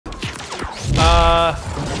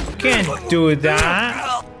can't do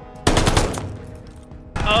that.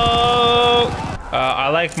 Oh! I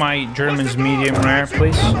like my Germans medium rare,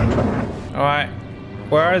 please. Alright.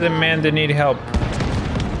 Where are the men that need help?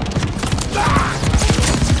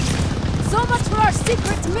 So much for our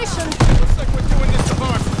secret mission.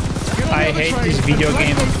 I hate this video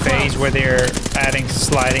game phase where they're adding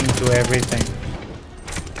sliding to everything.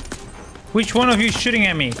 Which one of you is shooting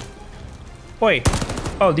at me? Wait.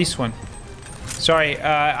 Oh, this one. Sorry.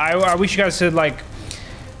 I wish you guys said like...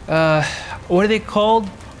 what are they called?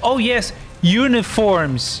 Oh, yes.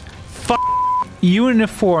 Uniforms.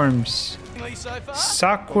 Uniforms.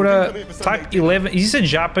 Sakura Type 11. Is this a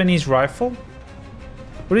Japanese rifle?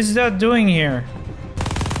 What is that doing here?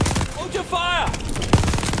 Hold your fire!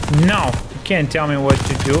 No, you can't tell me what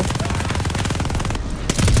to do.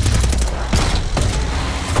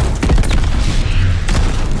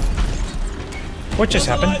 What just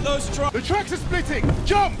happened? The tracks are splitting!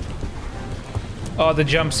 Jump! Oh, the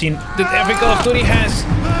jump scene that every Call of Duty has.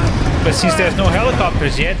 But since there's no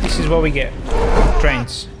helicopters yet, this is what we get.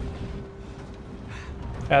 Trains.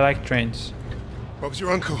 I like trains. Bob's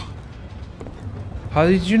your uncle. How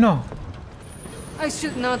did you know? I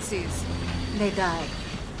shoot Nazis. They die.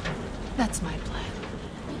 That's my plan.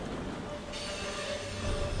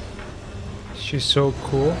 She's so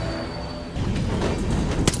cool.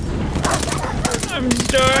 I'm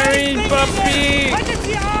sorry, puppy.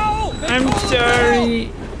 I'm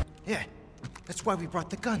sorry. Yeah, that's why we brought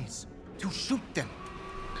the guns. To shoot them.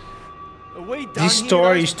 This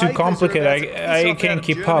story is too complicated. I can't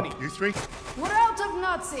keep up. You three? We're out of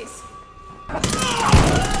Nazis.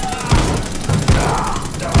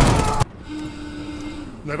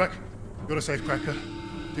 Novak, got a safe cracker.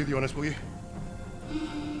 Do the honors, will you?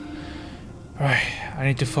 Alright, I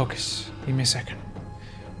need to focus. Give me a second.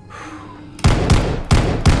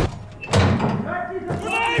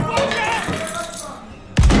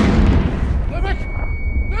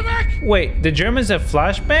 Wait, the Germans have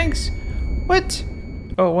flashbangs? What?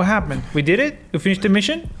 Oh, what happened? We did it? We finished the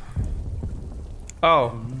mission?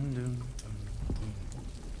 Oh.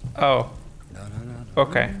 Oh.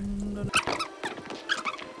 Okay.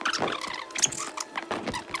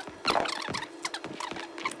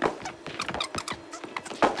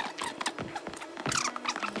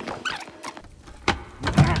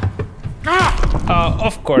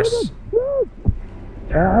 Of course.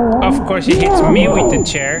 Of course he hits me with the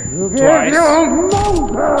chair. Twice.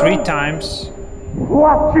 3 times.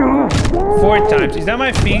 4 times. Is that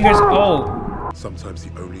my fingers? Oh. Sometimes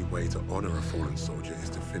the only way to honor a fallen soldier is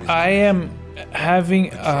to finish. I am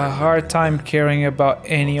having a hard time caring about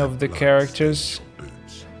any of the characters.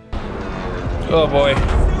 Oh boy.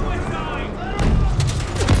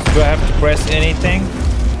 Do I have to press anything?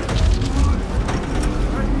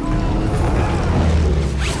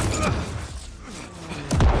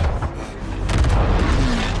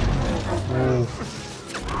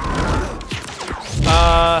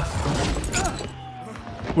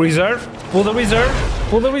 Reserve? Pull the reserve?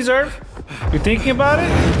 Pull the reserve? You thinking about it?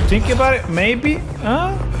 Thinking about it? Maybe?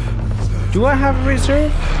 Huh? Do I have a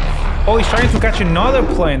reserve? Oh, he's trying to catch another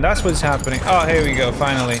plane. That's what's happening. Oh, here we go,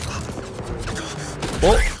 finally.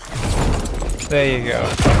 Oh. There you go.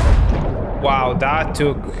 Wow, that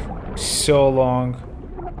took so long.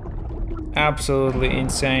 Absolutely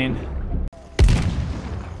insane.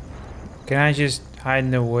 Can I just hide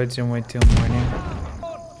in the woods and wait till morning?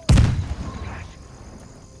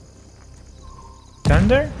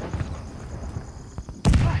 Thunder?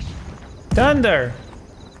 Thunder!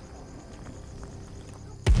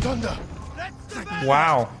 Thunder!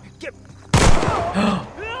 Wow.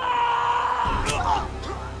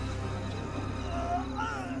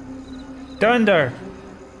 Thunder!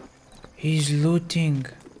 He's looting.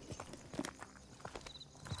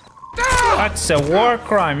 That's a war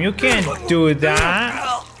crime. You can't do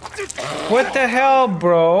that. What the hell,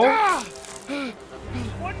 bro?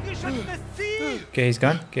 Get his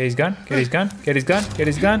gun, get his gun, get his gun, get his gun, get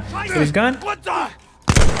his gun, get his gun.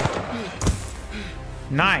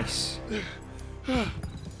 Nice.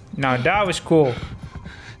 Now that was cool.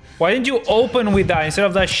 Why didn't you open with that instead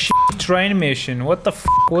of that shit train mission? What the f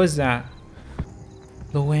was that?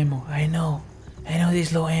 Low ammo, I know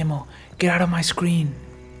this low ammo. Get out of my screen.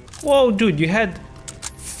 Whoa, dude, you had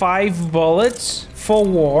 5 bullets for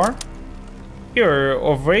war. You're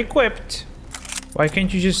over-equipped. Why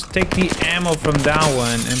can't you just take the ammo from that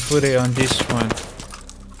one and put it on this one?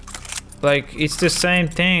 Like, it's the same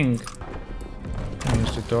thing.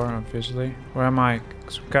 There's the door, obviously. Where am I?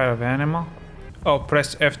 Some kind of animal? Oh,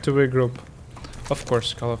 press F to regroup. Of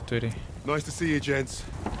course, Call of Duty. Nice to see you, gents.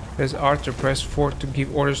 Press R to press 4 to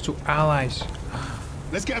give orders to allies.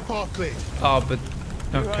 Let's get a path cleared. Oh, but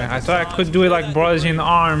okay. I thought I could do it like brothers in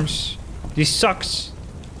arms. This sucks.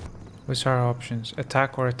 What's our options?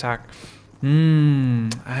 Attack or attack?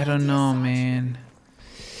 I don't know, man.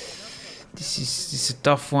 This is a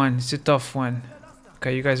tough one. It's a tough one.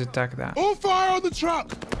 Okay, you guys attack that. All fire on the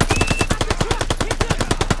truck!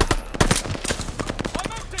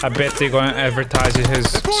 I bet they're going to advertise it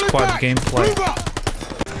as squad gameplay.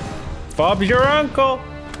 Bob's your uncle.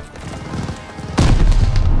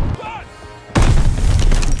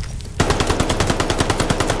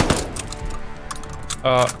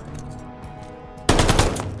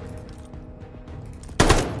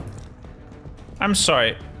 I'm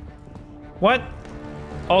sorry. What?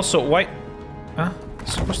 Also, why? Huh?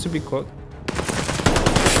 It's supposed to be quote.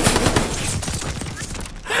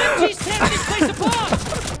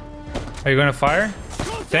 Are you gonna fire?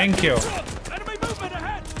 Thank you.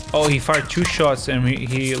 Oh, he fired 2 shots and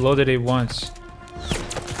he loaded it once.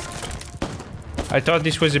 I thought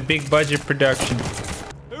this was a big budget production.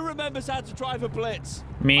 Who remembers how to drive a blitz?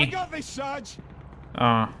 Me. I got this, Sarge.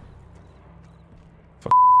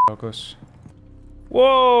 Focus.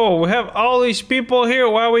 Whoa, we have all these people here.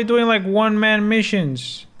 Why are we doing like one-man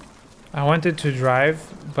missions? I wanted to drive,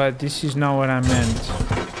 but this is not what I meant.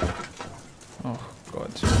 Oh, God.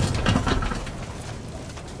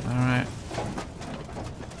 Alright.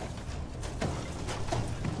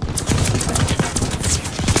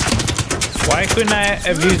 Why couldn't I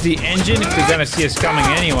have used the engine if they're gonna see us coming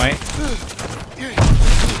anyway?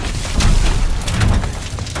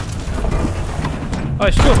 Oh,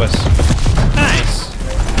 it's 2 of us. Nice.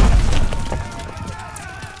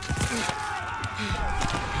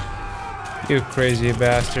 You crazy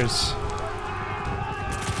bastards.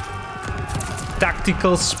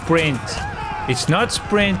 Tactical sprint. It's not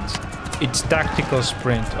sprint, it's tactical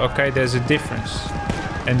sprint. Okay, there's a difference.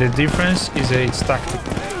 And the difference is that it's tactical.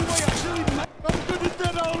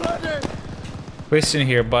 Listen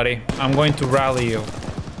here, buddy. I'm going to rally you.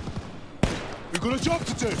 We've got a job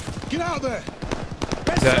to do. Get out there.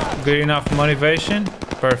 Is that good enough motivation?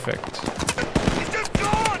 Perfect.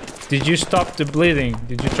 Did you stop the bleeding?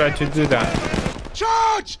 Did you try to do that?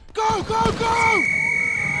 Charge! Go, go, go!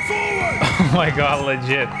 Forward! Oh my god,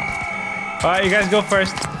 legit. Alright, you guys go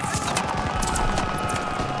first.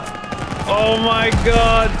 Oh my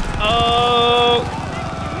god. Oh.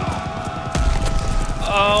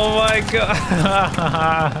 Oh my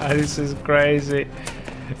god. This is crazy.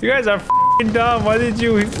 You guys are f***ing dumb. Why did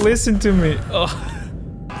you listen to me? Oh.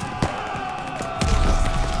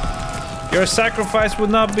 Your sacrifice would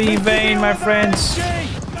not be in vain, my friends.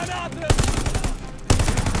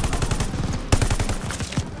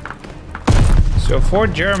 So 4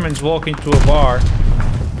 Germans walk into a bar.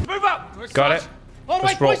 Move up! Got it? All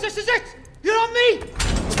right, boys, this is it! You're on me!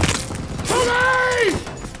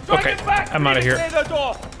 Okay, I'm out of here.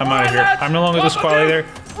 I'm out of here. I'm no longer the squad leader.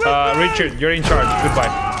 Richard, you're in charge. Goodbye.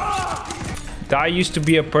 That used to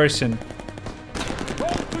be a person.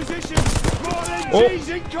 Oh,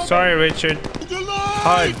 sorry, Richard.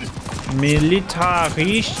 HUD.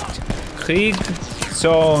 Militarist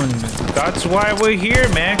Kriegszone. That's why we're here,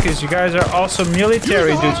 man, because you guys are also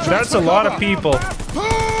military dudes. That's a lot of people.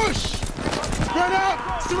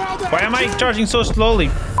 Why am I charging so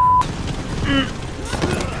slowly?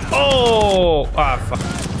 Oh! Ah, fuck.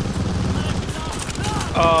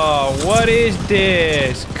 Oh, what is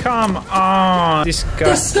this? Come on.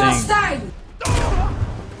 Disgusting.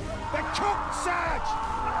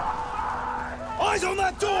 Eyes on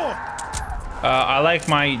that door! I like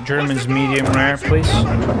my Germans medium rare, please.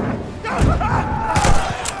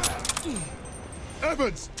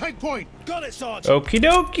 Evans, take point. Got it, Sarge. Okie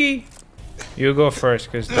dokie. You go first,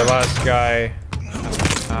 because the last guy,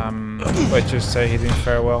 let's just say he didn't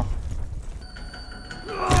fare well.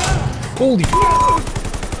 Holy God,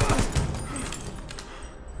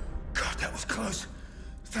 that was close.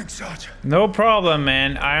 Thanks, Sarge. No problem,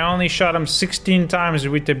 man. I only shot him 16 times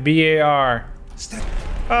with the BAR.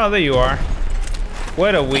 Oh, there you are.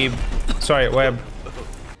 What a weeb. Sorry, web.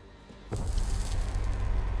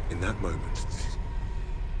 In that moment,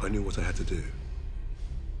 I knew what I had to do.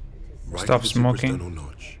 Right. Stop smoking.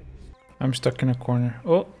 I'm stuck in a corner.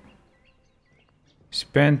 Oh.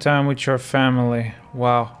 Spend time with your family.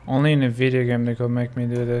 Wow. Only in a video game they could make me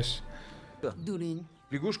do this.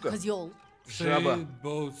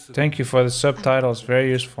 Thank you for the subtitles. Very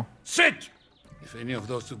useful. Sit! If any of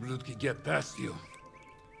those ублюдки get past you,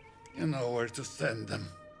 you know where to send them.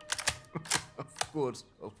 Of course,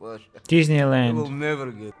 Disneyland. will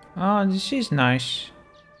never get. Oh, this is nice.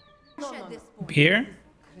 Beer?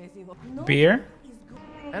 Beer?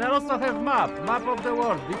 And I also have map of the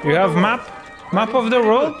world. You have map? Map of the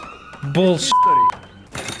world? Bullshit.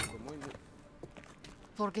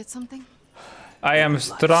 Forget something? I am a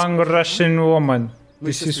strong Russian woman.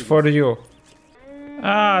 This is for you.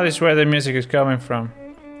 Ah, this is where the music is coming from.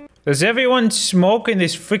 Does everyone smoke in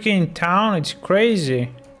this freaking town? It's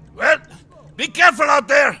crazy. Well, be careful out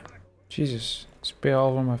there. Jesus, spit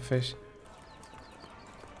all over my face.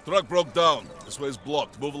 Truck broke down. This way is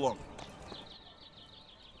blocked. Move along.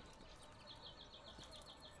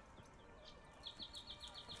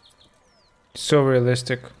 So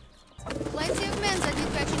realistic. Plenty of men that need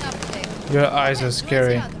catching up today. Your eyes are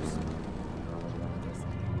scary.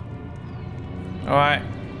 Alright.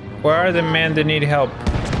 Where are the men that need help?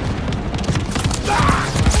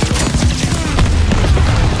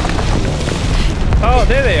 Oh,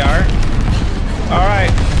 there they are.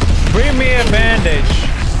 Alright. Bring me a bandage.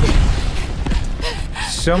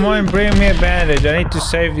 Someone bring me a bandage. I need to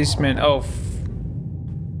save this man. Oh.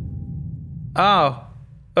 Oh.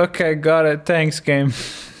 Okay, got it. Thanks, game. She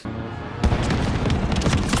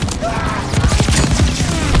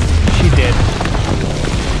did.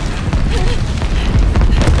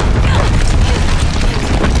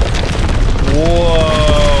 Whoa.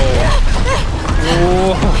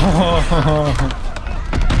 Whoa.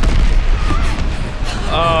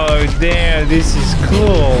 Oh, damn. This is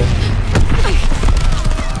cool.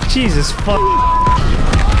 Jesus fuck.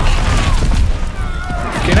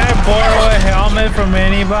 Can I borrow a helmet from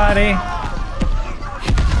anybody?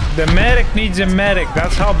 The medic needs a medic.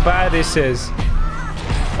 That's how bad this is.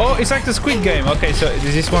 Oh, it's like the Squid Game. Okay, so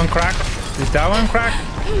is this one crack? Is that one crack?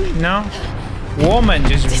 No? Woman,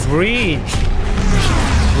 just breathe.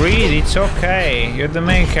 Breathe, it's okay. You're the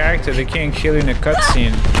main character. They can't kill you in a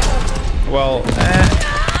cutscene. Well,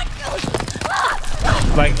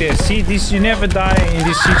 like this. See, this, you never die in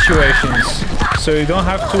these situations. So you don't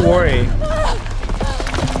have to worry.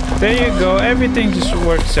 There you go, everything just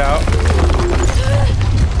works out.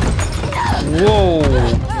 Whoa.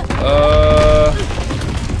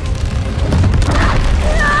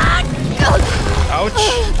 Ouch.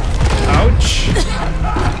 Ouch.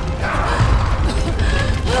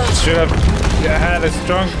 Should have had a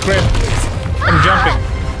strong grip. I'm jumping.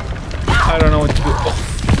 I don't know what to do.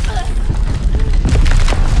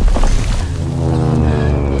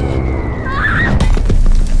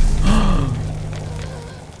 Oh.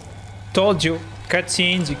 Told you,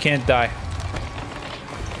 cutscenes, you can't die.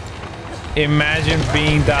 Imagine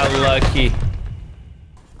being that lucky.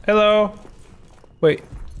 Hello. Wait,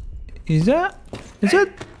 is that?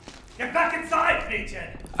 Get back inside,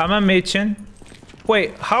 Mädchen. I'm a Mädchen.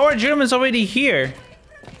 Wait, how are Germans already here?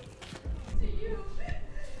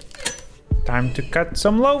 Time to cut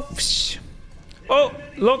some loafs. Oh,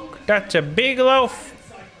 look, that's a big loaf.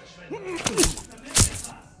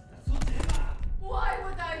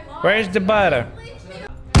 Where's the butter?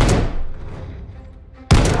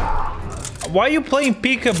 Why are you playing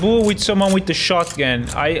peekaboo with someone with a shotgun?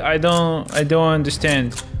 I don't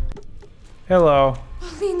understand. Hello.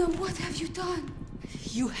 Alina, what have you done?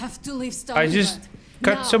 You have to leave Stalingrad. I just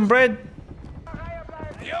cut some bread.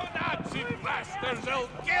 You Nazi bastards! I'll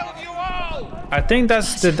kill you all! I think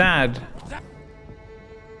that's the dad.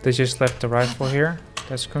 They just left the rifle here.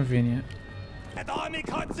 That's convenient. The army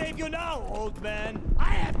can't save you now, old man.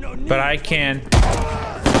 I have no need. But I can.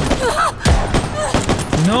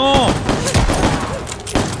 No!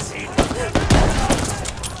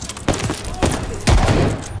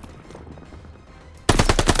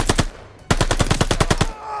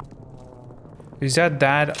 Is that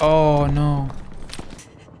dad? Oh no.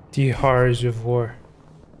 The horrors of war.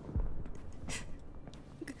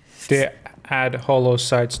 They add hollow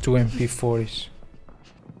sights to MP40s.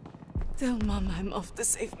 Tell Mama I'm off to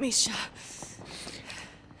save Misha.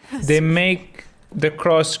 They make the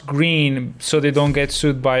cross green so they don't get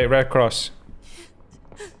sued by Red Cross.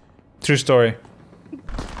 True story.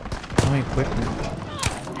 No equipment.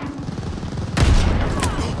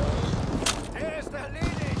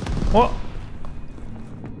 What?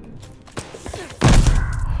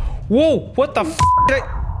 Whoa! What the f?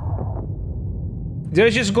 Did I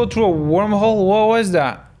just go through a wormhole? What was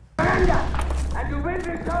that?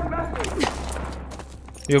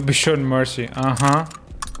 You'll be shown mercy. Uh-huh.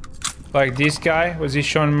 Like this guy? Was he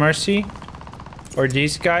shown mercy? Or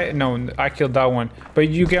this guy? No, I killed that one. But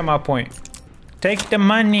you get my point. Take the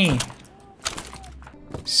money.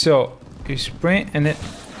 So, you sprint and then...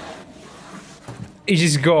 You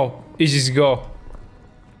just go. You just go.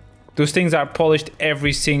 Those things are polished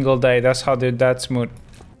every single day. That's how they're that smooth.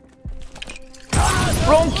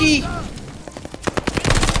 Wrong key!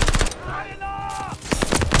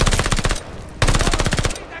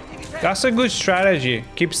 That's a good strategy.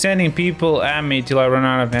 Keep sending people at me till I run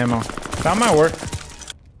out of ammo. That might work.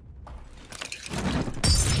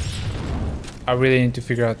 I really need to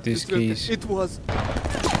figure out these keys. It was.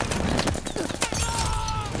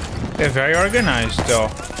 They're very organized though.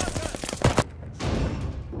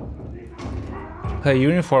 Her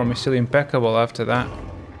uniform is still impeccable after that.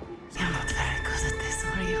 You're not very good at this,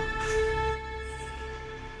 are you?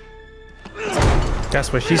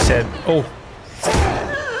 That's what she said. Oh.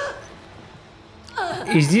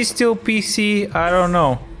 Is this still PC? I don't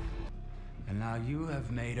know. And now you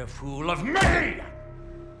have made a fool of me!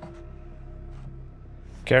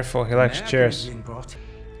 Careful, he likes chairs.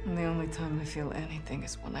 The only time I feel anything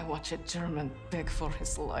is when I watch a German beg for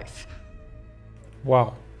his life.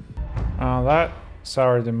 Wow. That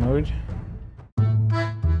soured the mood.